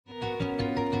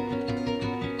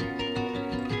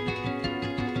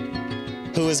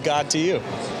Who is God to you?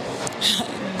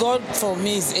 God for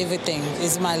me is everything,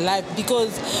 is my life,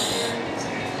 because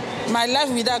my life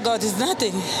without God is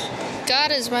nothing.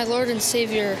 God is my Lord and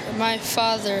Savior, my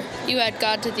Father. You add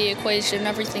God to the equation,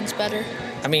 everything's better.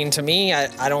 I mean, to me,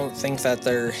 I don't think that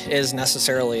there is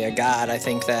necessarily a God. I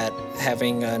think that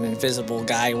having an invisible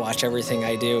guy watch everything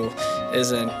I do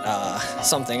isn't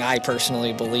something I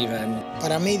personally believe in.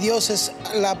 Para mí, Dios es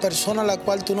la persona a la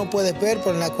cual tú no puedes ver,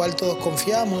 pero en la cual todos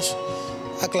confiamos.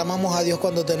 Aclamamos a Dios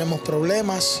cuando tenemos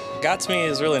problemas. God to me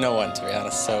is really no one, to be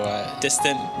honest. So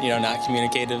distant, not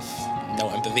communicative, no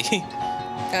empathy.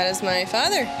 God is my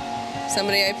Father,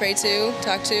 somebody I pray to,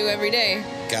 talk to every day.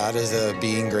 God is a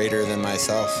being greater than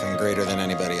myself and greater than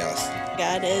anybody else.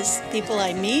 God is people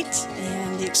I meet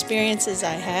and the experiences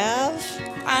I have.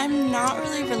 I'm not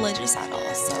really religious at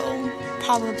all, so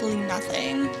probably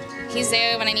nothing. He's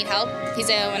there when I need help. He's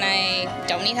there when I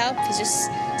don't need help. He's just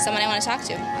someone I want to talk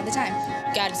to all the time.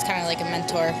 God is kind of like a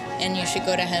mentor, and you should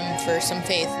go to him for some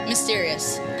faith.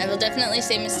 Mysterious. I will definitely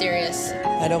say mysterious.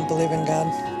 I don't believe in God.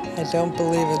 I don't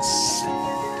believe it's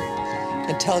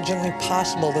intelligently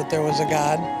possible that there was a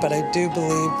God, but I do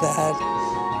believe that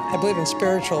I believe in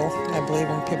spiritual. I believe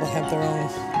when people have their own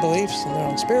beliefs and their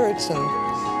own spirits and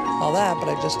all that, but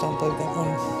I just don't believe that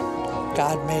when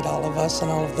God made all of us and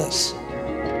all of this.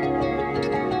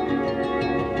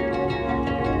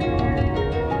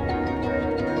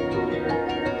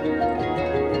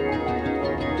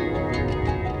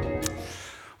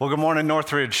 Well, good morning,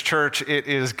 Northridge Church. It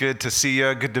is good to see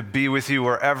you. Good to be with you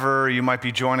wherever you might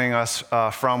be joining us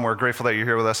from. We're grateful that you're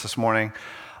here with us this morning.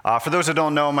 For those that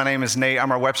don't know, my name is Nate.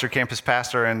 I'm our Webster campus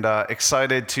pastor, and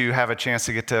excited to have a chance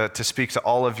to get to speak to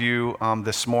all of you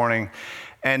this morning.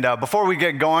 And before we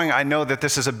get going, I know that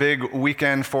this is a big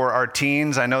weekend for our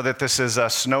teens. I know that this is a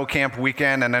snow camp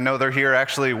weekend, and I know they're here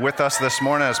actually with us this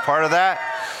morning as part of that.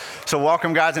 So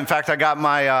welcome, guys. In fact, I got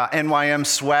my NYM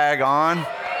swag on.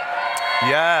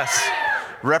 Yes,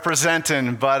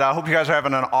 representing, but I hope you guys are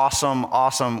having an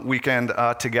awesome weekend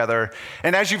together.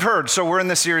 And as you've heard, so we're in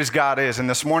the series God Is, and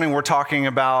this morning we're talking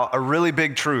about a really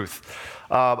big truth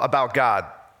about God,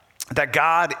 that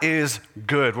God is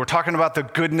good. We're talking about the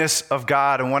goodness of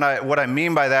God, and what I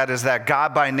mean by that is that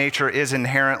God by nature is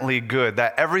inherently good,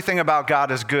 that everything about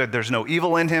God is good. There's no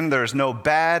evil in him, there's no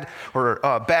bad or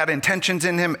bad intentions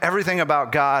in him. Everything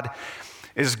about God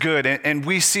is good. And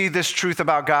we see this truth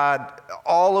about God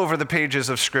all over the pages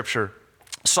of Scripture.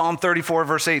 Psalm 34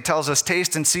 verse 8 tells us,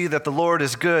 "Taste and see that the Lord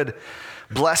is good.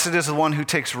 Blessed is the one who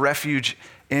takes refuge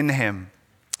in him."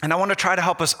 And I want to try to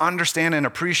help us understand and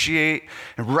appreciate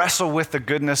and wrestle with the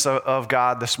goodness of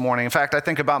God this morning. In fact, I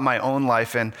think about my own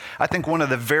life, and I think one of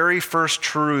the very first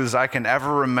truths I can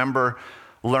ever remember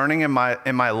learning in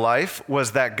my life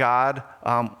was that God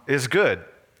is good.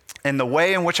 And the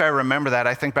way in which I remember that,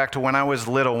 I think back to when I was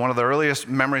little. One of the earliest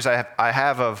memories I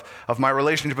have of my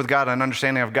relationship with God and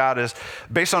understanding of God is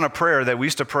based on a prayer that we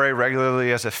used to pray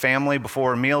regularly as a family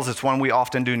before meals. It's one we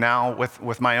often do now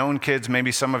with my own kids.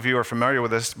 Maybe some of you are familiar with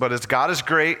this, but it's God is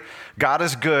great, God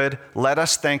is good, let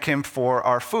us thank him for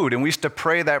our food. And we used to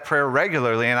pray that prayer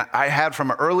regularly. And I had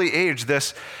from an early age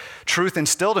this truth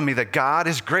instilled in me that God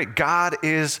is great, God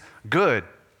is good.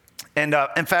 And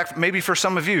in fact, maybe for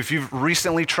some of you, if you've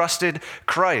recently trusted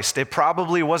Christ, it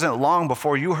probably wasn't long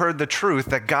before you heard the truth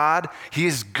that God, he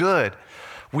is good.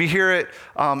 We hear it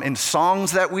in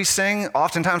songs that we sing,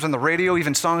 oftentimes on the radio,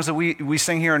 even songs that we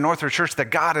sing here in Northridge Church,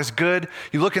 that God is good.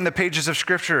 You look in the pages of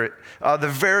Scripture, the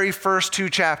very first two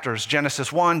chapters,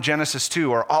 Genesis 1, Genesis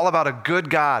 2, are all about a good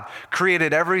God,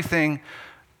 created everything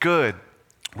good.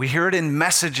 We hear it in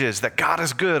messages that God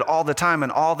is good all the time,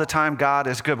 and all the time God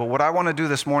is good. But what I want to do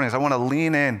this morning is I want to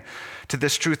lean in to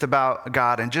this truth about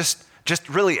God and just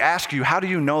really ask you, how do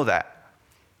you know that?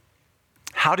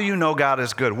 How do you know God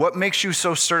is good? What makes you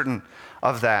so certain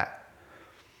of that?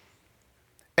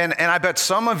 And I bet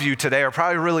some of you today are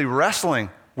probably really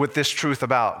wrestling with this truth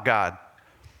about God.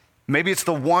 Maybe it's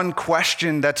the one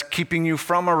question that's keeping you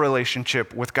from a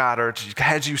relationship with God, or it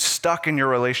has you stuck in your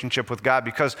relationship with God,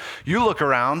 because you look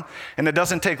around and it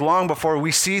doesn't take long before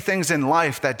we see things in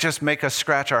life that just make us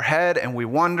scratch our head, and we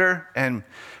wonder and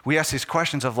we ask these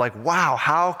questions of like, wow,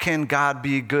 how can God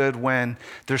be good when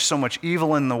there's so much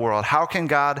evil in the world? How can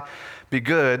God be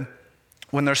good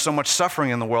when there's so much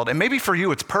suffering in the world? And maybe for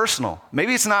you, it's personal.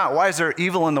 Maybe it's not, why is there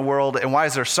evil in the world and why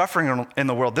is there suffering in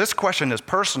the world? This question is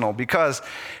personal because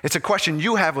it's a question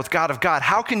you have with God of God.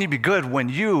 How can you be good when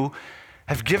you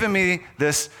have given me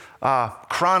this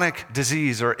chronic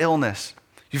disease or illness?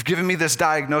 You've given me this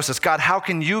diagnosis. God, how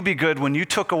can you be good when you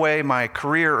took away my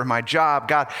career or my job?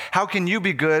 God, how can you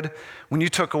be good when you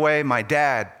took away my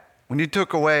dad when you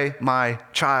took away my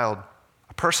child,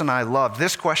 a person I love,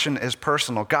 this question is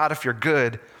personal. God, if you're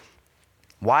good,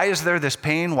 why is there this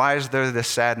pain? Why is there this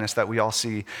sadness that we all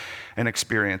see and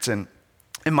experience? And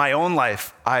in my own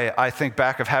life, I think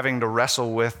back of having to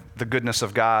wrestle with the goodness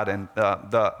of God. And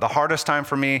the hardest time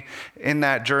for me in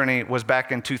that journey was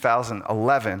back in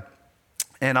 2011.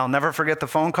 And I'll never forget the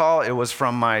phone call. It was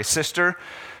from my sister.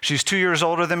 She's 2 years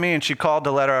older than me, and she called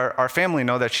to let our family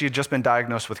know that she had just been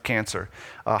diagnosed with cancer,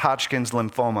 Hodgkin's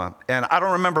lymphoma. And I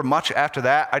don't remember much after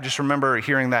that. I just remember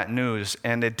hearing that news.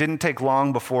 And it didn't take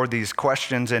long before these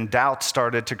questions and doubts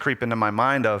started to creep into my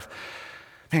mind of,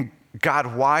 man,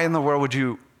 God, why in the world would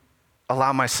you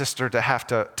allow my sister to have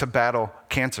to battle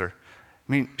cancer?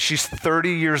 I mean, she's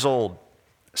 30 years old,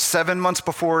 7 months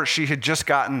before she had just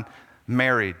gotten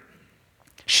married.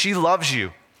 She loves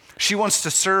you. She wants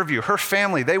to serve you. Her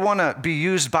family, they want to be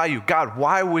used by you. God,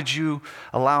 why would you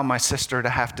allow my sister to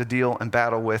have to deal and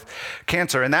battle with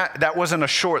cancer? And that wasn't a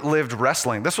short-lived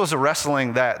wrestling. This was a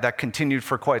wrestling that continued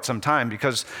for quite some time,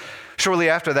 because shortly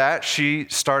after that, she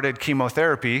started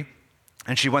chemotherapy.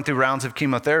 And she went through rounds of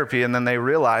chemotherapy, and then they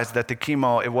realized that the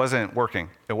chemo, it wasn't working.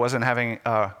 It wasn't having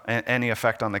any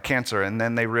effect on the cancer. And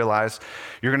then they realized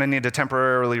you're going to need to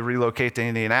temporarily relocate to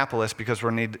Indianapolis because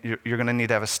you're going to need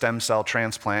to have a stem cell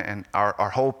transplant. And our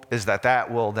hope is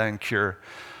that will then cure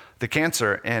the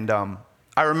cancer. And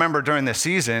I remember during this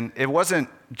season, it wasn't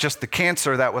just the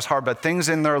cancer that was hard, but things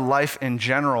in their life in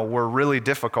general were really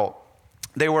difficult.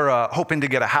 They were hoping to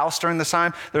get a house during this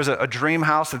time. There's a dream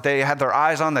house that they had their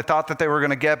eyes on. They thought that they were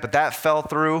going to get, but that fell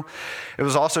through. It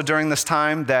was also during this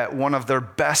time that one of their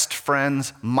best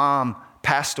friends' mom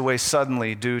passed away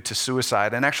suddenly due to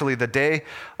suicide. And actually, the day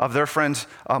of their friend's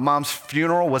mom's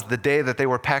funeral was the day that they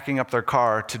were packing up their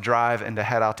car to drive and to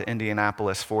head out to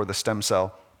Indianapolis for the stem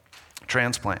cell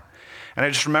transplant. And I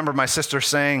just remember my sister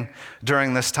saying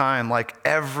during this time, like,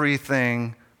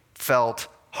 everything felt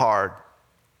hard.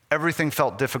 Everything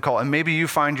felt difficult. And maybe you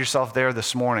find yourself there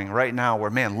this morning, right now, where,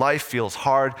 man, life feels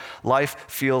hard, life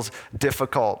feels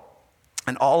difficult.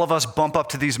 And all of us bump up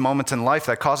to these moments in life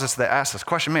that cause us to ask this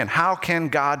question, man, how can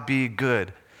God be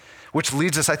good? Which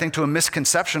leads us, I think, to a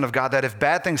misconception of God, that if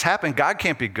bad things happen, God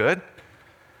can't be good.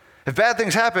 If bad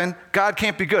things happen, God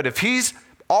can't be good. If he's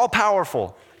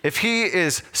all-powerful, if he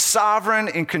is sovereign,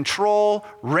 in control,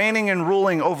 reigning and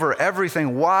ruling over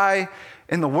everything, why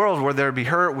in the world would there be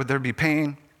hurt, would there be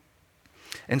pain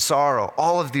and sorrow?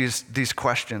 All of these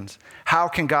questions. How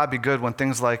can God be good when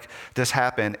things like this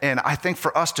happen? And I think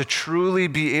for us to truly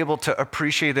be able to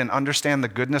appreciate and understand the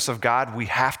goodness of God, we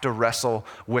have to wrestle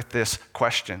with this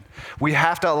question. We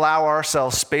have to allow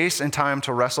ourselves space and time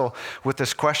to wrestle with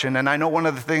this question. And I know one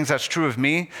of the things that's true of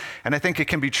me, and I think it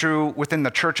can be true within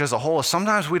the church as a whole, is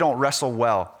sometimes we don't wrestle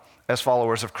well as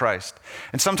followers of Christ.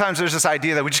 And sometimes there's this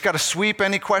idea that we just got to sweep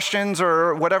any questions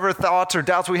or whatever thoughts or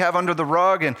doubts we have under the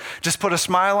rug and just put a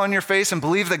smile on your face and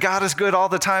believe that God is good all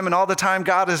the time, and all the time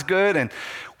God is good. And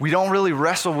we don't really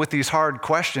wrestle with these hard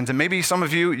questions. And maybe some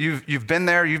of you've been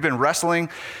there, you've been wrestling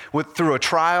through a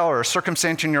trial or a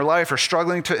circumstance in your life, or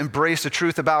struggling to embrace the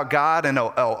truth about God, and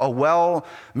a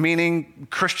well-meaning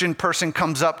Christian person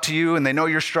comes up to you and they know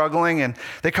you're struggling, and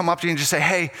they come up to you and just say,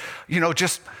 hey,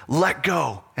 just let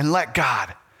go and let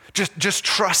God. Just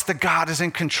trust that God is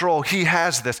in control. He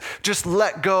has this. Just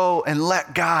let go and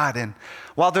let God. And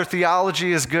while their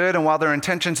theology is good and while their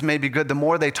intentions may be good, the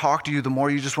more they talk to you, the more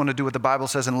you just want to do what the Bible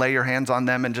says and lay your hands on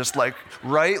them and just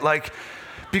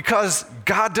because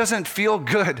God doesn't feel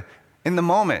good in the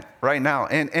moment right now.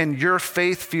 And your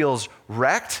faith feels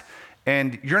wrecked,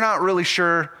 and you're not really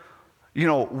sure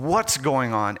what's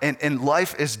going on, and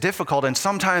life is difficult. And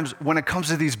sometimes when it comes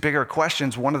to these bigger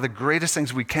questions, one of the greatest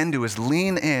things we can do is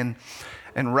lean in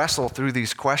and wrestle through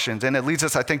these questions. And it leads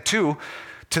us, I think, to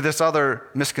this other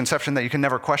misconception that you can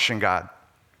never question God,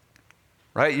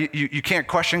 right? You can't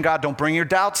question God. Don't bring your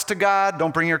doubts to God.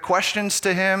 Don't bring your questions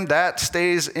to him. That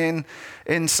stays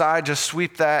inside. Just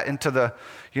sweep that into the,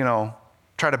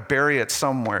 try to bury it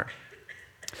somewhere.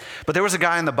 But there was a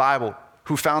guy in the Bible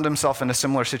who found himself in a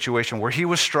similar situation where he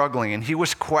was struggling and he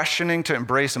was questioning to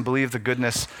embrace and believe the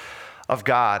goodness of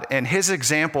God. And his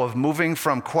example of moving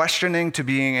from questioning to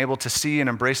being able to see and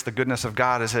embrace the goodness of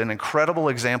God is an incredible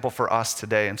example for us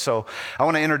today. And so I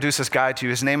want to introduce this guy to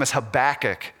you. His name is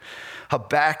Habakkuk.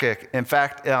 Habakkuk. In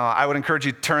fact, I would encourage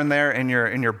you to turn there in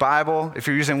your Bible. If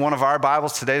you're using one of our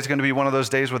Bibles, today is going to be one of those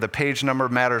days where the page number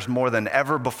matters more than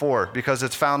ever before, because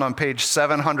it's found on page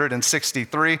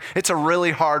 763. It's a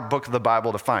really hard book of the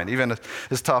Bible to find. Even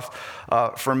it's tough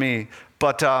for me.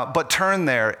 But turn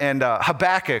there, and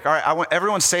Habakkuk. All right, I want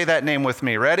everyone say that name with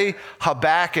me. Ready?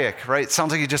 Habakkuk. Right? It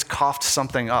sounds like you just coughed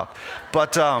something up.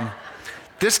 But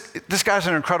This guy's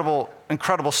an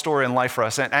incredible story in life for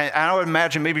us. And I would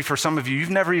imagine maybe for some of you, you've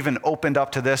never even opened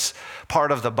up to this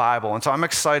part of the Bible. And so I'm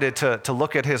excited to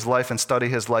look at his life and study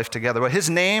his life together. But his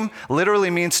name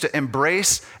literally means to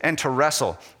embrace and to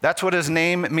wrestle. That's what his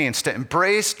name means, to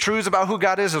embrace truths about who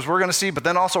God is, as we're going to see, but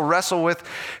then also wrestle with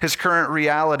his current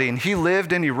reality. And he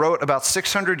lived and he wrote about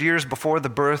 600 years before the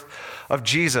birth of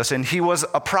Jesus. And he was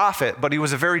a prophet, but he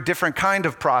was a very different kind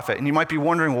of prophet. And you might be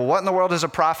wondering, well, what in the world is a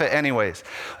prophet anyways?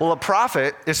 Well, a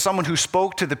prophet is someone who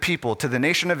spoke to the people, to the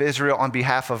nation of Israel on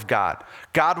behalf of God.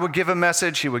 God would give a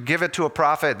message, he would give it to a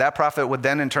prophet, that prophet would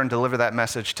then in turn deliver that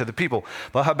message to the people.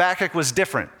 But Habakkuk was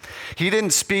different. He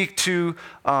didn't speak to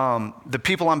the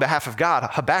people on behalf of God.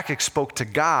 Habakkuk spoke to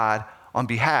God on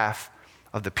behalf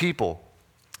of the people.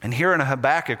 And here in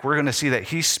Habakkuk, we're going to see that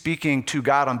he's speaking to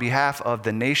God on behalf of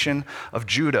the nation of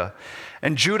Judah.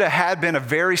 And Judah had been a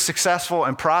very successful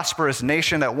and prosperous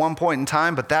nation at one point in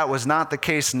time, but that was not the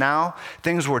case now.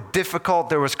 Things were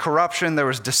difficult. There was corruption. There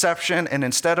was deception. And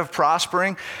instead of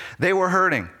prospering, they were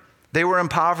hurting. They were in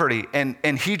poverty.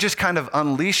 And he just kind of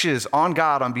unleashes on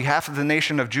God on behalf of the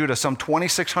nation of Judah some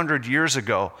 2,600 years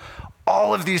ago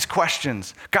all of these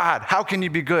questions. God, how can you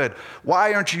be good?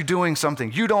 Why aren't you doing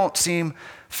something? You don't seem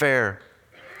fair.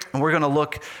 And we're going to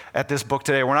look at this book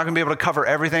today. We're not going to be able to cover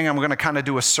everything. I'm going to kind of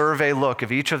do a survey look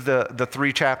of each of the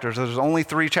 3 chapters. There's only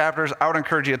 3 chapters. I would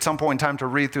encourage you at some point in time to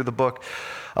read through the book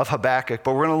of Habakkuk.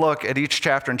 But we're going to look at each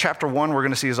chapter. And chapter 1, we're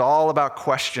going to see is all about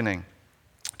questioning.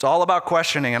 It's all about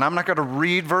questioning. And I'm not going to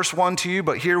read verse 1 to you,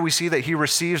 but here we see that he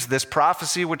receives this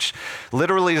prophecy, which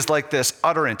literally is like this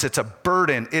utterance. It's a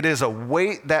burden. It is a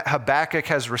weight that Habakkuk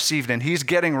has received, and he's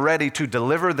getting ready to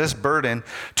deliver this burden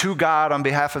to God on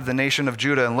behalf of the nation of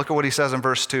Judah. And look at what he says in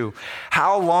verse 2.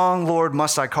 How long, Lord,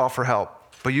 must I call for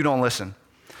help, but you don't listen?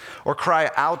 Or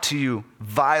cry out to you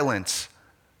violence,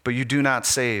 but you do not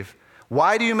save?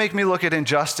 Why do you make me look at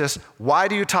injustice? Why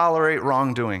do you tolerate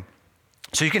wrongdoing?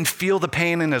 So you can feel the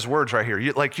pain in his words right here.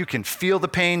 You can feel the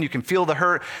pain, you can feel the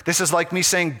hurt. This is like me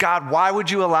saying, God, why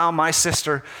would you allow my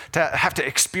sister to have to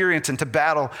experience and to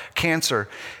battle cancer?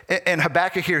 And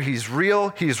Habakkuk here, he's real,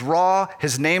 he's raw.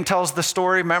 His name tells the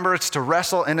story. Remember, it's to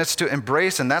wrestle and it's to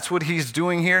embrace, and that's what he's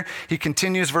doing here. He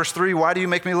continues, verse 3, why do you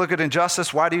make me look at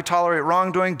injustice? Why do you tolerate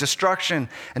wrongdoing? Destruction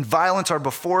and violence are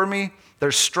before me.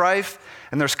 There's strife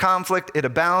and there's conflict. It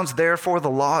abounds. Therefore, the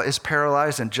law is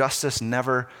paralyzed and justice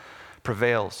never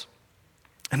prevails.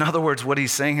 In other words, what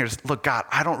he's saying here is, look, God,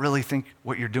 I don't really think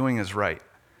what you're doing is right.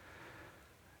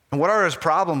 And what are his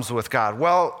problems with God?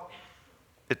 Well,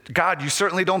 God, you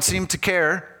certainly don't seem to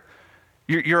care.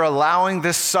 You're allowing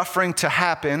this suffering to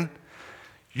happen.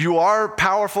 You are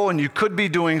powerful and you could be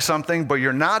doing something, but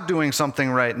you're not doing something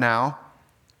right now.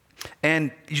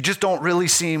 And you just don't really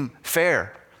seem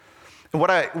fair. And what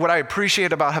I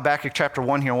appreciate about Habakkuk chapter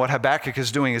 1 here and what Habakkuk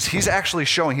is doing is he's actually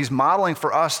showing, he's modeling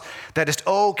for us that it's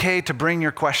okay to bring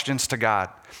your questions to God.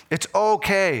 It's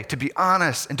okay to be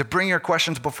honest and to bring your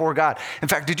questions before God. In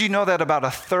fact, did you know that about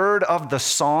 1/3 of the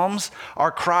Psalms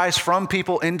are cries from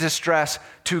people in distress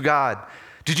to God?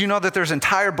 Did you know that there's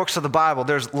entire books of the Bible?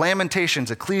 There's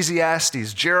Lamentations,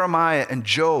 Ecclesiastes, Jeremiah, and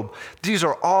Job. These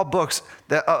are all books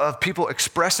of people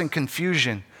expressing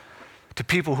confusion to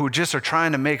people who just are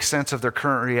trying to make sense of their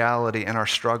current reality and are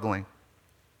struggling.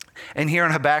 And here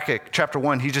in Habakkuk chapter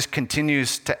 1, he just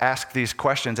continues to ask these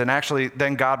questions. And actually,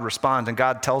 then God responds, and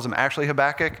God tells him, actually,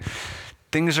 Habakkuk,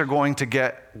 things are going to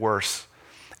get worse.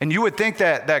 And you would think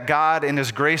that God, in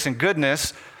his grace and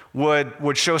goodness,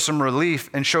 would show some relief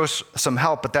and show some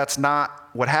help, but that's not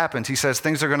what happens. He says,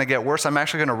 things are going to get worse. I'm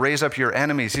actually going to raise up your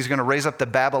enemies. He's going to raise up the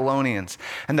Babylonians.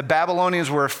 And the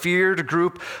Babylonians were a feared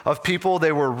group of people.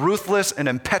 They were ruthless and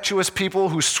impetuous people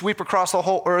who sweep across the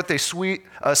whole earth. They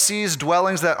seize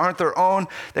dwellings that aren't their own.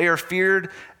 They are feared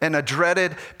and a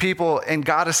dreaded people. And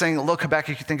God is saying, look,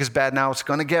 Habakkuk, you think it's bad now. It's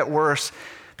going to get worse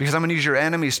because I'm going to use your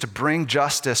enemies to bring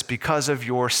justice because of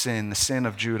your sin, the sin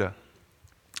of Judah.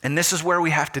 And this is where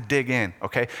we have to dig in,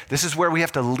 okay? This is where we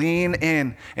have to lean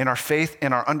in our faith,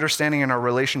 in our understanding, in our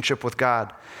relationship with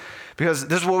God. Because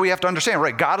this is what we have to understand,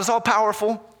 right? God is all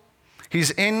powerful.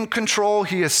 He's in control.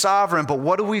 He is sovereign. But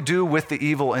what do we do with the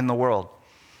evil in the world?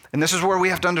 And this is where we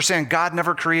have to understand God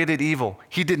never created evil.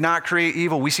 He did not create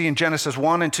evil. We see in Genesis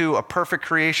 1 and 2, a perfect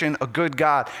creation, a good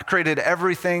God, created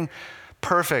everything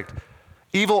perfect.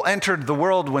 Evil entered the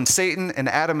world when Satan and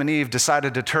Adam and Eve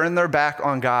decided to turn their back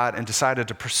on God and decided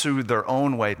to pursue their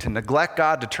own way, to neglect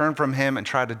God, to turn from him and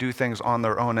try to do things on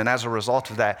their own. And as a result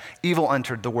of that, evil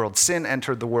entered the world, sin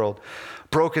entered the world,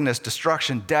 brokenness,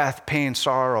 destruction, death, pain,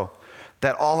 sorrow,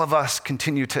 that all of us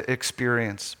continue to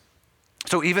experience.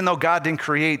 So even though God didn't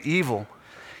create evil,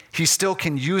 He still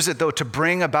can use it, though, to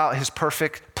bring about his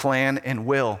perfect plan and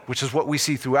will, which is what we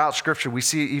see throughout Scripture. We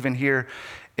see it even here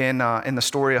in the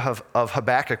story of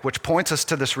Habakkuk, which points us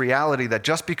to this reality that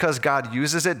just because God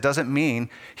uses it doesn't mean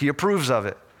he approves of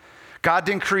it. God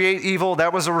didn't create evil.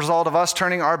 That was a result of us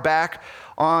turning our back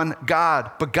on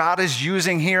God. But God is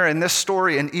using here in this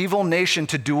story an evil nation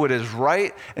to do what is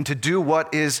right and to do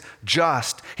what is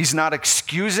just. He's not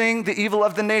excusing the evil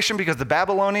of the nation because the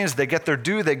Babylonians, they get their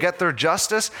due, they get their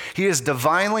justice. He is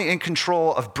divinely in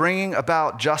control of bringing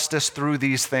about justice through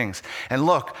these things. And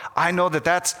look, I know that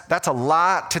that's a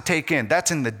lot to take in. That's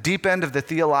in the deep end of the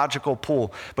theological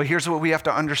pool. But here's what we have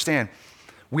to understand.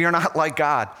 We are not like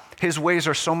God. His ways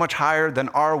are so much higher than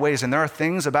our ways, and there are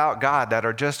things about God that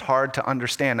are just hard to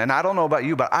understand. And I don't know about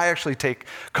you, but I actually take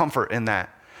comfort in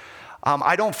that.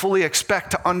 I don't fully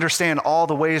expect to understand all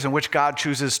the ways in which God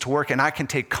chooses to work, and I can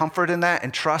take comfort in that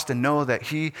and trust and know that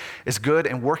he is good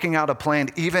and working out a plan,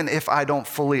 even if I don't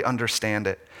fully understand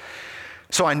it.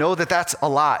 So I know that that's a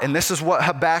lot, and this is what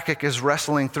Habakkuk is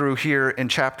wrestling through here in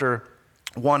chapter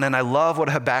 1, and I love what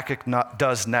Habakkuk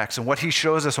does next. And what he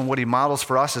shows us and what he models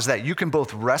for us is that you can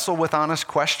both wrestle with honest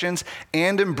questions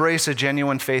and embrace a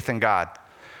genuine faith in God.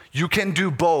 You can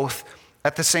do both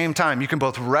at the same time. You can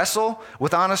both wrestle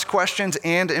with honest questions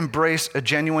and embrace a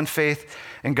genuine faith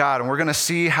in God. And we're going to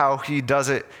see how he does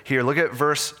it here. Look at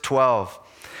verse 12.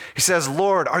 He says,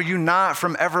 Lord, are you not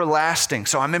from everlasting?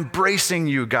 So I'm embracing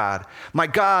you, God,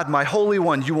 my Holy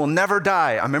One, you will never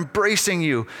die. I'm embracing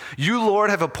you. You, Lord,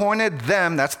 have appointed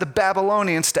them, that's the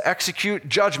Babylonians, to execute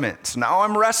judgment. So now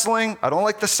I'm wrestling. I don't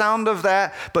like the sound of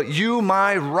that, but you,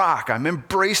 my rock, I'm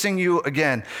embracing you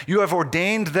again. You have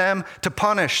ordained them to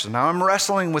punish. So now I'm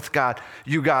wrestling with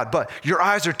you, God, but your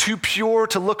eyes are too pure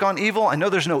to look on evil. I know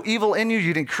there's no evil in you.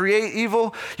 You didn't create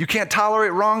evil. You can't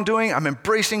tolerate wrongdoing. I'm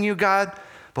embracing you, God.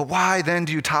 But why then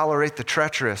do you tolerate the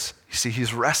treacherous? You see,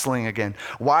 he's wrestling again.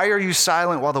 Why are you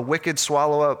silent while the wicked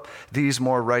swallow up these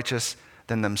more righteous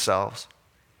than themselves?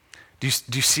 Do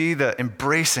you see the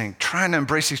embracing, trying to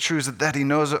embrace these truths that he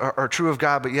knows are true of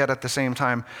God, but yet at the same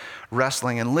time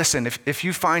wrestling? And listen, if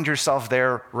you find yourself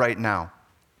there right now,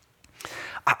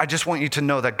 I just want you to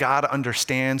know that God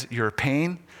understands your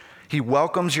pain. He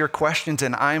welcomes your questions,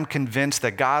 and I'm convinced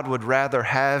that God would rather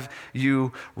have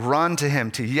you run to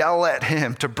him, to yell at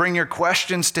him, to bring your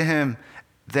questions to him,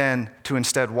 than to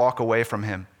instead walk away from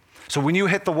him. So when you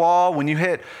hit the wall, when you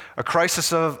hit a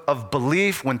crisis of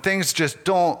belief, when things just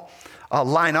don't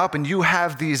line up and you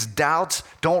have these doubts,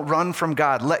 don't run from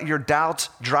God. Let your doubts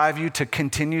drive you to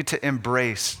continue to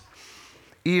embrace,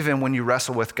 even when you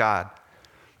wrestle with God.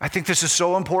 I think this is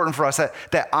so important for us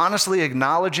that honestly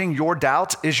acknowledging your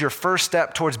doubts is your first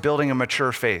step towards building a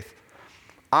mature faith.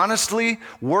 Honestly,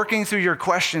 working through your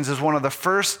questions is one of the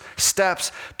first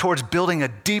steps towards building a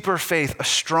deeper faith, a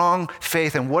strong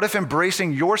faith. And what if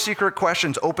embracing your secret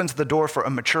questions opens the door for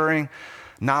a maturing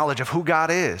knowledge of who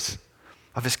God is,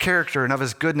 of his character and of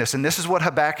his goodness? And this is what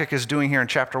Habakkuk is doing here in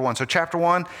chapter 1. So chapter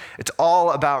 1, it's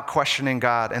all about questioning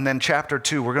God. And then chapter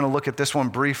 2, we're going to look at this one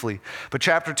briefly. But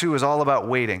chapter 2 is all about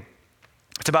waiting.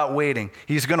 It's about waiting.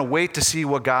 He's going to wait to see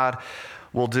what God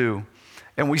will do.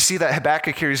 And we see that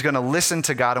Habakkuk here, he's going to listen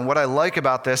to God. And what I like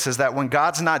about this is that when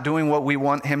God's not doing what we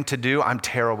want him to do, I'm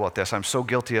terrible at this. I'm so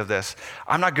guilty of this.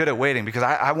 I'm not good at waiting because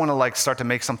I want to start to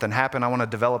make something happen. I want to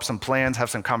develop some plans, have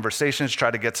some conversations, try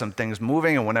to get some things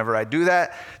moving. And whenever I do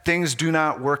that, things do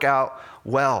not work out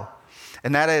well.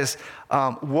 And that is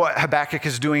what Habakkuk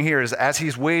is doing here is as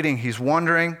he's waiting, he's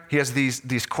wondering, he has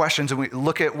these questions. And we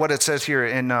look at what it says here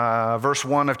in verse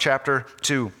 1 of chapter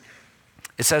 2.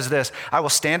 It says this, I will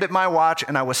stand at my watch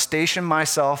and I will station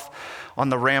myself on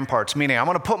the ramparts, meaning I'm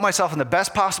going to put myself in the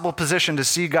best possible position to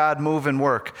see God move and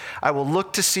work. I will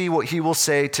look to see what he will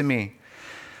say to me.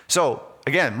 So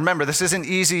again, remember, this isn't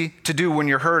easy to do when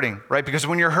you're hurting, right? Because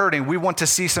when you're hurting, we want to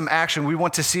see some action. We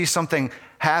want to see something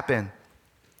happen.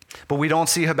 But we don't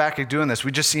see Habakkuk doing this.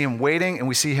 We just see him waiting and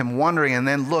we see him wondering. And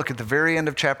then look at the very end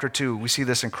of chapter 2, we see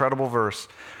this incredible verse.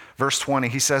 Verse 20,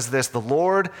 he says this, the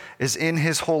Lord is in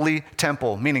his holy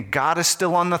temple, meaning God is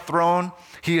still on the throne.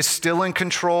 He is still in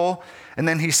control. And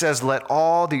then he says, let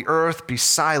all the earth be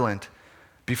silent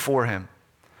before him.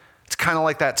 It's kind of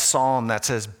like that psalm that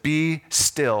says, be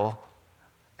still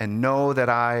and know that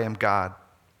I am God.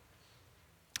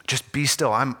 Just be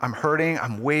still. I'm hurting.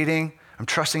 I'm waiting. I'm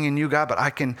trusting in you, God, but I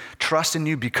can trust in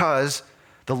you because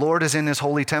the Lord is in his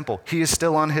holy temple. He is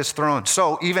still on his throne.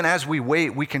 So even as we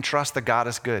wait, we can trust that God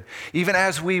is good. Even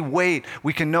as we wait,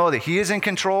 we can know that he is in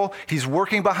control. He's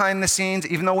working behind the scenes.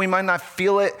 Even though we might not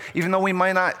feel it, even though we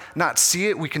might not see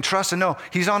it, we can trust and know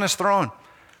he's on his throne.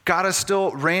 God is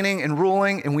still reigning and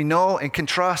ruling, and we know and can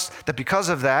trust that because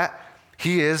of that,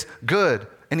 he is good,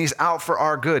 and he's out for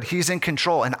our good. He's in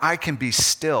control, and I can be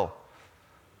still.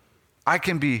 I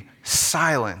can be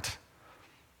silent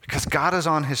because God is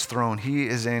on his throne. He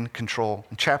is in control.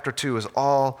 And chapter 2 is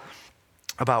all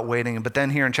about waiting. But then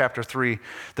here in chapter 3,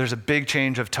 there's a big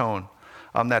change of tone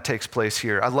that takes place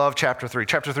here. I love chapter 3.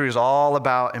 Chapter 3 is all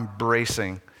about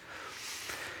embracing.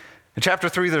 In chapter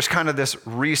 3, there's kind of this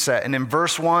reset. And in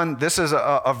verse 1, this is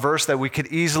a verse that we could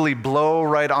easily blow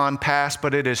right on past,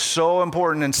 but it is so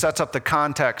important and sets up the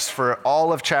context for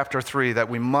all of chapter 3 that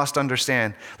we must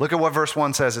understand. Look at what verse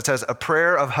 1 says. It says, a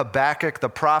prayer of Habakkuk the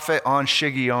prophet on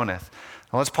Shigionoth.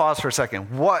 Now let's pause for a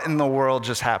second. What in the world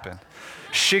just happened?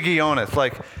 Shigionoth,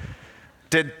 like,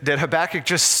 did Habakkuk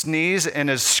just sneeze and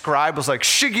his scribe was like,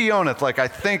 Shigionoth? Like, I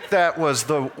think that was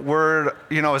the word,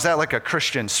 is that like a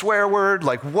Christian swear word?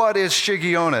 Like, what is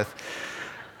Shigionoth?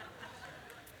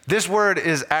 This word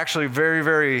is actually very,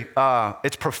 very,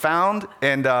 it's profound,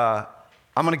 and I'm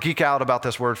going to geek out about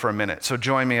this word for a minute. So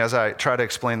join me as I try to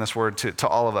explain this word to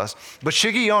all of us. But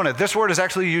Shigionoth, this word is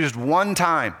actually used one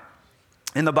time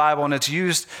in the Bible, and it's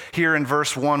used here in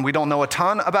verse 1. We don't know a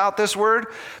ton about this word,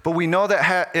 but we know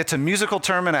that it's a musical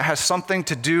term, and it has something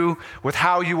to do with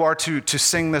how you are to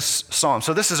sing this psalm.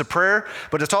 So this is a prayer,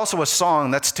 but it's also a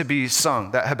song that's to be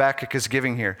sung that Habakkuk is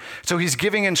giving here. So he's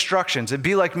giving instructions. It'd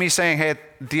be like me saying, hey, at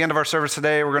the end of our service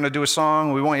today, we're going to do a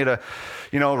song. We want you to,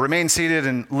 remain seated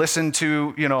and listen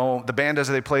to, the band as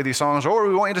they play these songs, or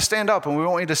we want you to stand up and we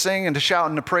want you to sing and to shout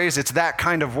and to praise. It's that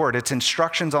kind of word. It's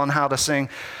instructions on how to sing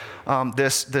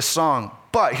this song.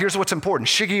 But here's what's important.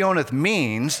 Shigionoth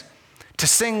means to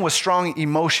sing with strong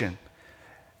emotion.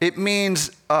 It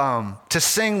means to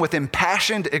sing with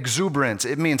impassioned exuberance.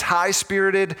 It means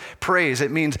high-spirited praise.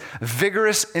 It means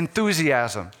vigorous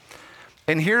enthusiasm.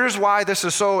 And here's why this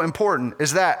is so important,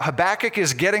 is that Habakkuk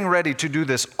is getting ready to do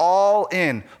this all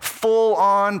in,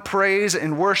 full-on praise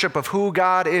and worship of who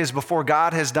God is before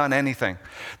God has done anything.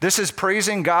 This is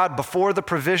praising God before the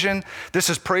provision.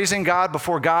 This is praising God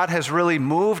before God has really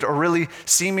moved or really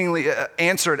seemingly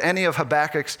answered any of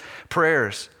Habakkuk's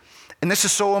prayers. And this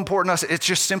is so important to us. It's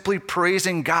just simply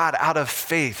praising God out of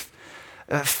faith.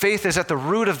 Faith is at the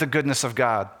root of the goodness of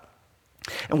God.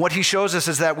 And what he shows us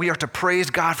is that we are to praise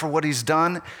God for what he's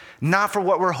done, not for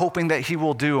what we're hoping that he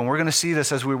will do. And we're going to see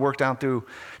this as we work down through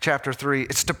chapter 3.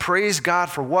 It's to praise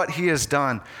God for what he has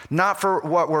done, not for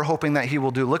what we're hoping that he will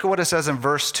do. Look at what it says in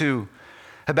verse 2.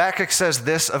 Habakkuk says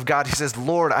this of God. He says,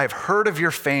 Lord, I've heard of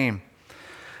your fame.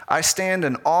 I stand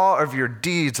in awe of your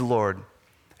deeds, Lord.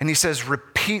 And he says,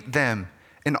 repeat them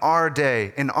in our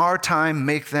day. In our time,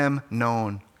 make them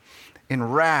known. In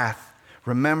wrath,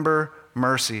 remember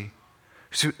mercy.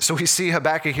 So we see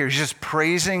Habakkuk here. He's just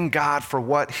praising God for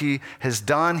what he has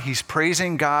done. He's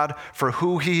praising God for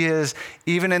who he is,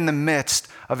 even in the midst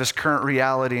of his current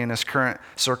reality and his current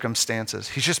circumstances.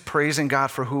 He's just praising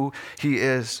God for who he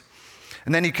is.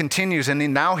 And then he continues,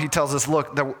 and now he tells us,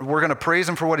 look, that we're going to praise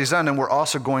him for what he's done, and we're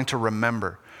also going to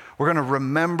remember. We're going to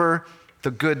remember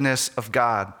the goodness of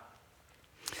God.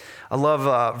 I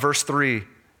love verse 3.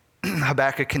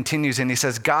 Habakkuk continues, and he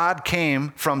says, God came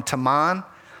from Teman,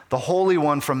 the Holy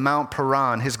One from Mount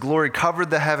Paran. His glory covered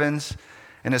the heavens,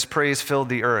 and his praise filled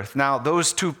the earth. Now,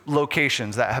 those two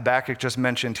locations that Habakkuk just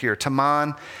mentioned here,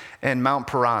 Teman and Mount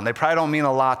Paran, they probably don't mean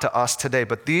a lot to us today,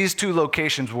 but these two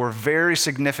locations were very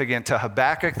significant to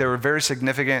Habakkuk. They were very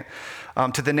significant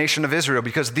to the nation of Israel,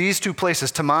 because these two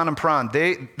places, Teman and Paran,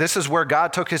 this is where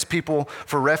God took his people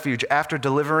for refuge after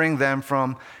delivering them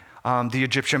from the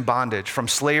Egyptian bondage, from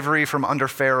slavery, from under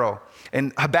Pharaoh.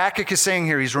 And Habakkuk is saying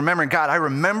here, he's remembering, God, I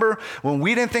remember when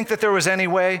we didn't think that there was any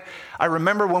way. I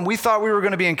remember when we thought we were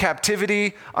going to be in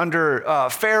captivity under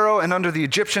Pharaoh and under the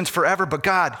Egyptians forever. But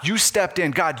God, you stepped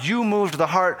in. God, you moved the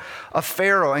heart of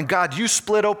Pharaoh. And God, you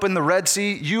split open the Red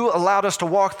Sea. You allowed us to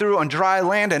walk through on dry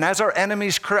land. And as our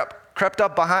enemies crept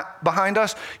up behind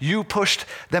us, you pushed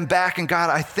them back. And God,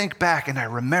 I think back and I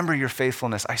remember your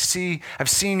faithfulness. I've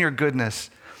seen your goodness,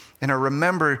 and I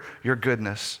remember your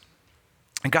goodness.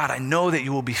 And God, I know that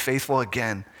you will be faithful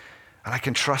again, and I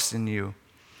can trust in you.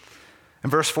 In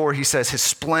verse 4, he says, his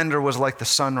splendor was like the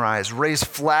sunrise. Rays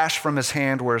flashed from his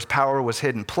hand where his power was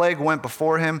hidden. Plague went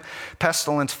before him.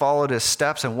 Pestilence followed his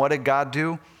steps. And what did God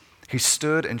do? He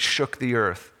stood and shook the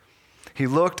earth. He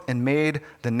looked and made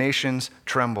the nations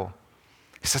tremble.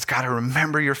 He says, God, I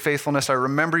remember your faithfulness. I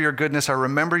remember your goodness. I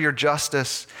remember your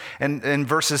justice. And in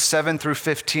verses 7 through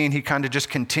 15, he kind of just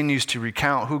continues to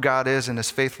recount who God is and his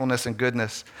faithfulness and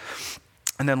goodness.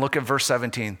 And then look at verse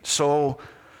 17. So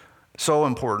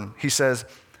important. He says,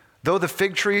 though the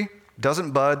fig tree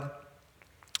doesn't bud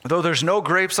Though there's no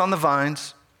grapes on the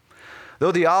vines,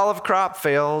 though the olive crop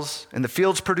fails and the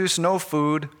fields produce no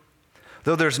food,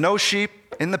 though there's no sheep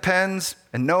in the pens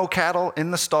and no cattle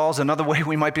in the stalls. Another way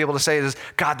we might be able to say it is,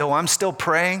 God, though I'm still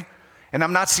praying and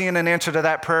I'm not seeing an answer to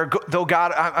that prayer, though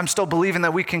God, I'm still believing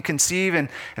that we can conceive and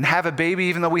have a baby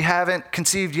even though we haven't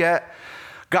conceived yet.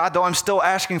 God, though I'm still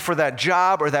asking for that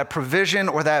job or that provision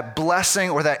or that blessing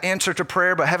or that answer to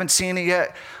prayer but haven't seen it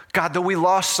yet. God, though we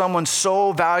lost someone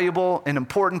so valuable and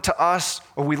important to us,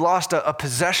 or we lost a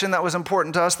possession that was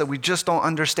important to us that we just don't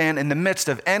understand, in the midst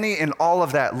of any and all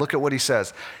of that, look at what he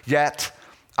says. Yet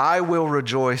I will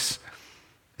rejoice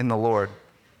in the Lord.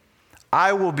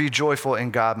 I will be joyful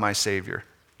in God, my Savior.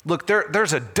 Look,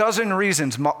 there's a dozen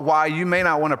reasons why you may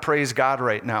not want to praise God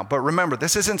right now. But remember,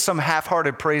 this isn't some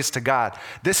half-hearted praise to God.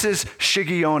 This is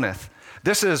shigioneth.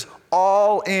 This is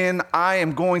all in. I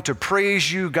am going to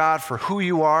praise you, God, for who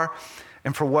you are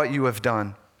and for what you have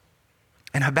done.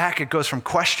 And Habakkuk goes from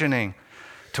questioning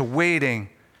to waiting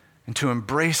and to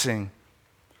embracing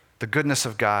the goodness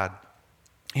of God.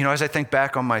 You know, as I think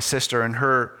back on my sister and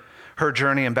her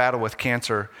journey in battle with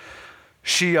cancer,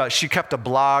 she kept a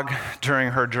blog during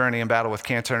her journey in battle with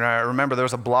cancer. And I remember there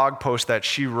was a blog post that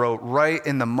she wrote right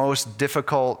in the most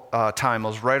difficult time. It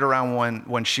was right around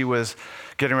when she was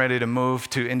getting ready to move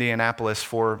to Indianapolis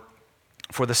for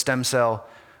the stem cell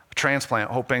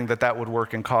transplant, hoping that would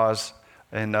work and cause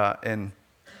and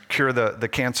cure the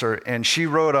cancer. And she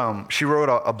wrote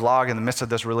a blog in the midst of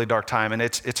this really dark time, and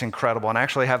it's incredible. And I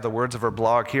actually have the words of her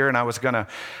blog here, and I was gonna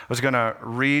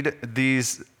read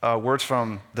these words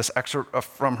from this excerpt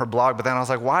from her blog, but then I was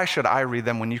like, why should I read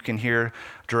them when you can hear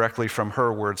directly from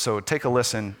her words? So take a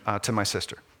listen to my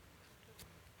sister.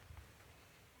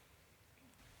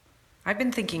 I've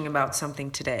been thinking about something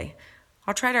today.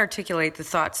 I'll try to articulate the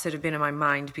thoughts that have been in my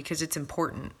mind because it's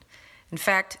important. In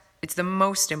fact, it's the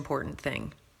most important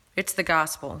thing. It's the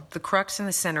gospel, the crux and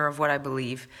the center of what I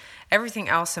believe. Everything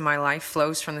else in my life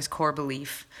flows from this core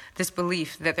belief, this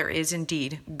belief that there is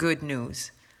indeed good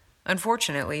news.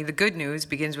 Unfortunately, the good news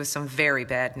begins with some very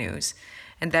bad news,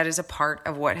 and that is a part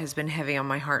of what has been heavy on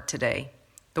my heart today.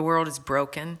 The world is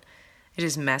broken, it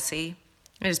is messy,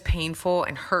 it is painful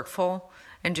and hurtful,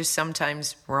 and just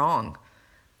sometimes wrong.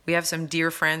 We have some dear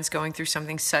friends going through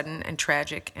something sudden and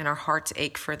tragic, and our hearts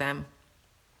ache for them.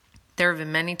 There have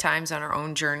been many times on our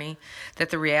own journey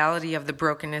that the reality of the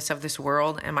brokenness of this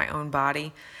world and my own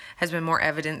body has been more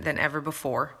evident than ever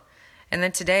before. And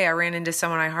then today I ran into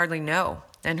someone I hardly know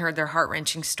and heard their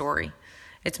heart-wrenching story.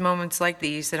 It's moments like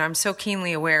these that I'm so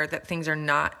keenly aware that things are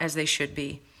not as they should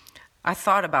be. I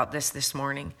thought about this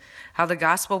morning, how the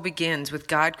gospel begins with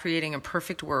God creating a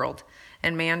perfect world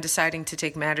and man deciding to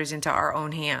take matters into our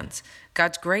own hands.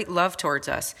 God's great love towards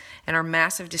us and our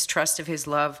massive distrust of his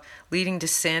love leading to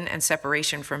sin and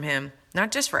separation from him,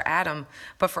 not just for Adam,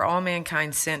 but for all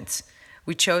mankind since.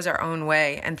 We chose our own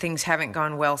way and things haven't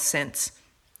gone well since.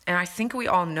 And I think we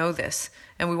all know this,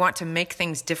 and we want to make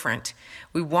things different.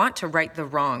 We want to right the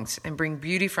wrongs and bring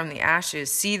beauty from the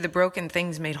ashes, see the broken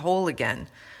things made whole again.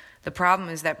 The problem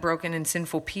is that broken and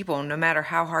sinful people, no matter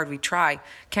how hard we try,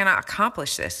 cannot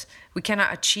accomplish this. We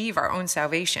cannot achieve our own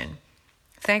salvation.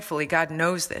 Thankfully, God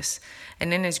knows this,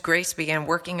 and in his grace began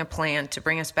working a plan to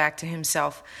bring us back to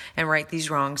himself and right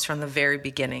these wrongs from the very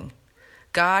beginning.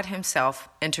 God himself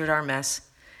entered our mess.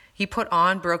 He put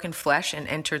on broken flesh and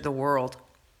entered the world.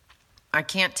 I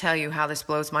can't tell you how this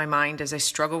blows my mind as I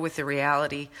struggle with the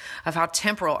reality of how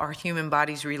temporal our human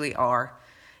bodies really are.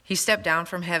 He stepped down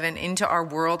from heaven into our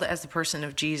world as the person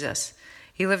of Jesus.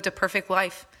 He lived a perfect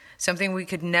life, something we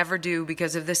could never do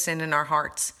because of the sin in our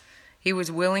hearts. He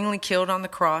was willingly killed on the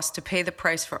cross to pay the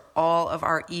price for all of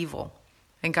our evil,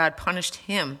 and God punished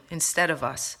him instead of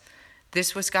us.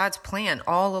 This was God's plan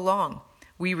all along.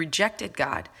 We rejected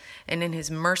God, and in his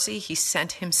mercy, he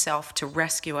sent himself to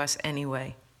rescue us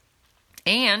anyway.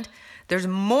 And there's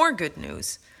more good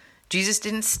news. Jesus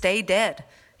didn't stay dead.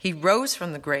 He rose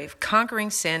from the grave, conquering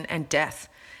sin and death.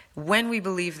 When we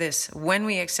believe this, when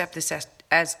we accept this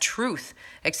as truth,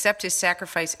 accept his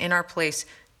sacrifice in our place,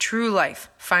 true life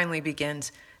finally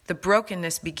begins. The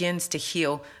brokenness begins to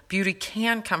heal. Beauty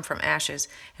can come from ashes,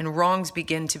 and wrongs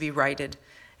begin to be righted.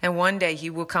 And one day he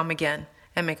will come again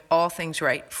and make all things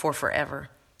right for forever.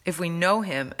 If we know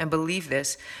him and believe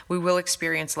this, we will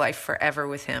experience life forever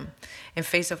with him. In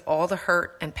face of all the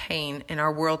hurt and pain in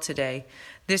our world today,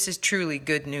 this is truly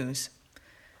good news.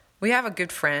 We have a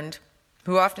good friend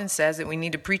who often says that we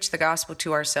need to preach the gospel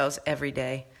to ourselves every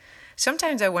day.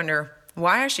 Sometimes I wonder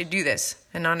why I should do this,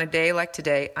 and on a day like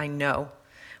today, I know.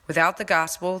 Without the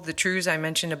gospel, the truths I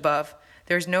mentioned above,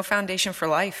 there is no foundation for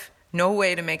life, no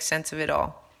way to make sense of it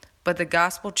all. But the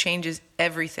gospel changes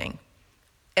everything.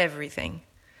 Everything.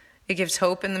 It gives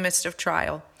hope in the midst of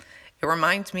trial. It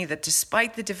reminds me that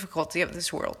despite the difficulty of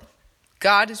this world,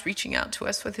 God is reaching out to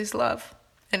us with his love.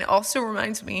 And it also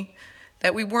reminds me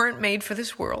that we weren't made for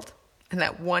this world and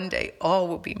that one day all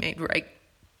will be made right.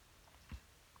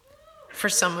 For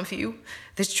some of you,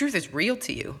 this truth is real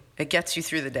to you. It gets you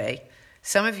through the day.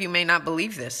 Some of you may not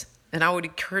believe this, and I would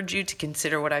encourage you to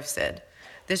consider what I've said.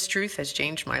 This truth has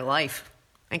changed my life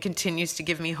and continues to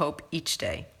give me hope each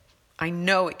day. I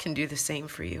know it can do the same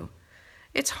for you.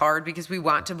 It's hard because we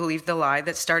want to believe the lie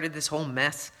that started this whole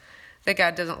mess, that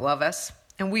God doesn't love us,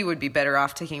 and we would be better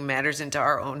off taking matters into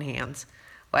our own hands.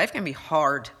 Life can be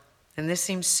hard, and this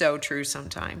seems so true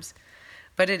sometimes,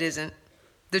 but it isn't.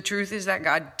 The truth is that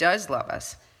God does love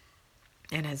us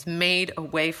and has made a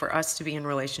way for us to be in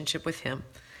relationship with him.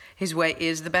 His way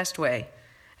is the best way.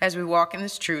 As we walk in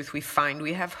this truth, we find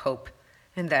we have hope,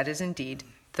 and that is indeed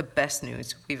the best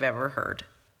news we've ever heard.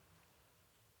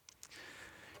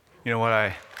 You know what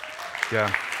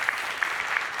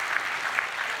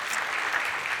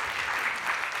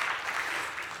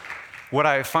What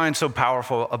I find so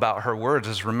powerful about her words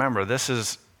is, remember, this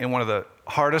is in one of the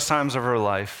hardest times of her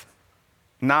life,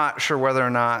 not sure whether or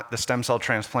not the stem cell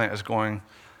transplant is going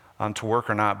to work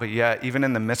or not, but yet, even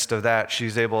in the midst of that,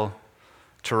 she's able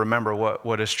to remember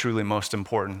what is truly most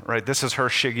important, right? This is her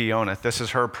Shigioneth. This is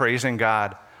her praising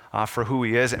God for who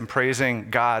he is and praising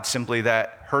God simply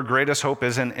that her greatest hope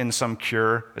isn't in some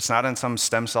cure. It's not in some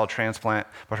stem cell transplant,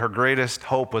 but her greatest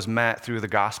hope was met through the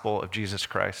gospel of Jesus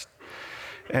Christ.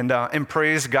 And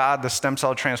praise God, the stem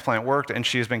cell transplant worked, and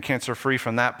she has been cancer-free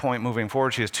from that point moving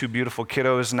forward. She has 2 beautiful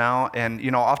kiddos now. And,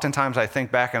 oftentimes I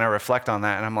think back and I reflect on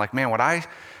that, and I'm like, man,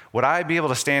 would I be able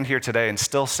to stand here today and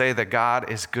still say that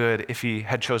God is good if he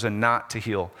had chosen not to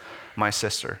heal my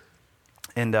sister?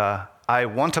 And I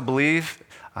want to believe,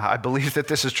 I believe that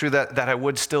this is true, that I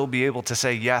would still be able to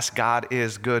say, yes, God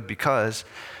is good, because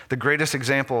the greatest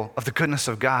example of the goodness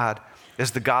of God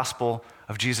is the gospel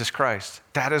of Jesus Christ.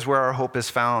 That is where our hope is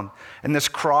found. And this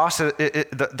cross,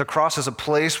 the cross is a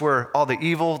place where all the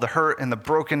evil, the hurt, and the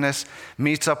brokenness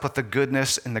meets up with the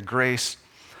goodness and the grace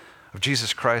of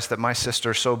Jesus Christ that my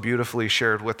sister so beautifully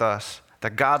shared with us.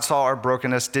 That God saw our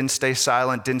brokenness, didn't stay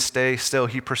silent, didn't stay still.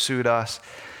 He pursued us.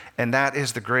 And that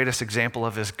is the greatest example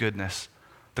of his goodness,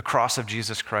 the cross of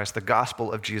Jesus Christ, the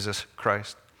gospel of Jesus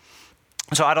Christ.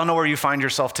 So I don't know where you find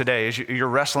yourself today as you're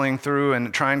wrestling through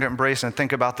and trying to embrace and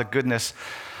think about the goodness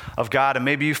of God. And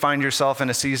maybe you find yourself in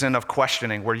a season of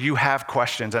questioning where you have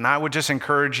questions. And I would just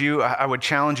encourage you, I would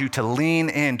challenge you to lean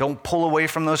in. Don't pull away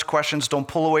from those questions. Don't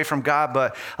pull away from God,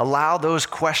 but allow those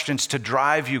questions to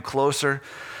drive you closer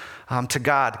to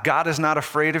God. God is not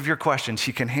afraid of your questions.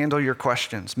 He can handle your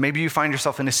questions. Maybe you find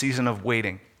yourself in a season of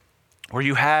waiting, where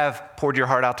you have poured your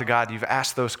heart out to God, you've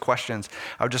asked those questions.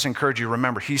 I would just encourage you,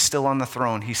 remember, he's still on the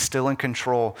throne, he's still in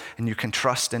control, and you can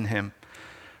trust in him.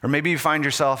 Or maybe you find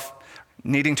yourself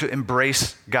needing to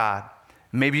embrace God.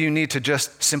 Maybe you need to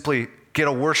just simply get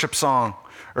a worship song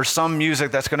or some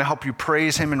music that's going to help you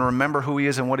praise him and remember who he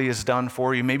is and what he has done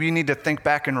for you. Maybe you need to think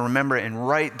back and remember it and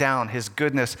write down his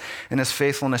goodness and his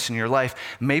faithfulness in your life.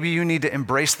 Maybe you need to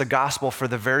embrace the gospel for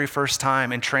the very first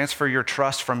time and transfer your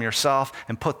trust from yourself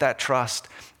and put that trust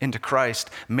into Christ.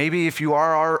 Maybe if you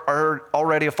are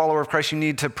already a follower of Christ, you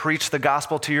need to preach the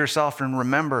gospel to yourself and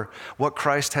remember what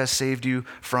Christ has saved you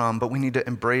from. But we need to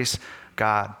embrace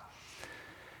God.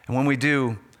 And when we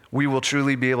do, we will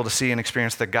truly be able to see and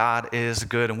experience that God is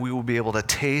good, and we will be able to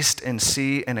taste and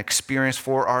see and experience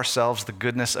for ourselves the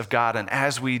goodness of God. And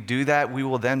as we do that, we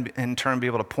will then in turn be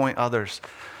able to point others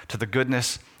to the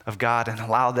goodness of God and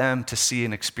allow them to see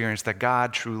and experience that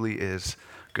God truly is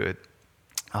good.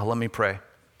 Let me pray.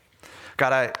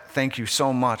 God, I thank you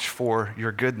so much for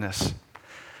your goodness.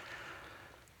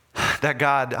 That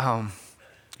God,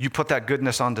 you put that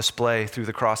goodness on display through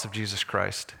the cross of Jesus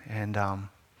Christ. And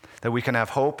that we can have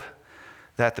hope,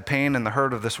 that the pain and the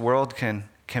hurt of this world can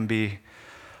be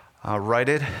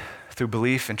righted through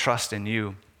belief and trust in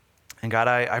you. And God,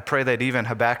 I pray that even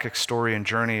Habakkuk's story and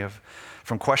journey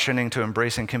from questioning to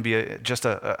embracing can be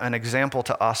an example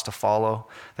to us to follow.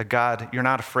 That God, you're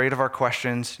not afraid of our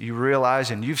questions. You realize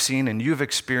and you've seen and you've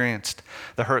experienced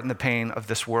the hurt and the pain of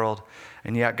this world.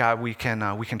 And yet, God, we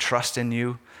can trust in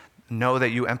you, know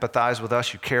that you empathize with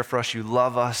us, you care for us, you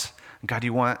love us. God,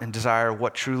 you want and desire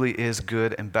what truly is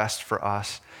good and best for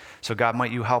us. So God,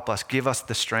 might you help us, give us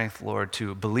the strength, Lord,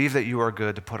 to believe that you are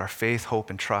good, to put our faith,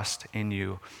 hope, and trust in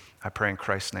you. I pray in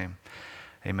Christ's name,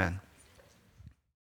 amen.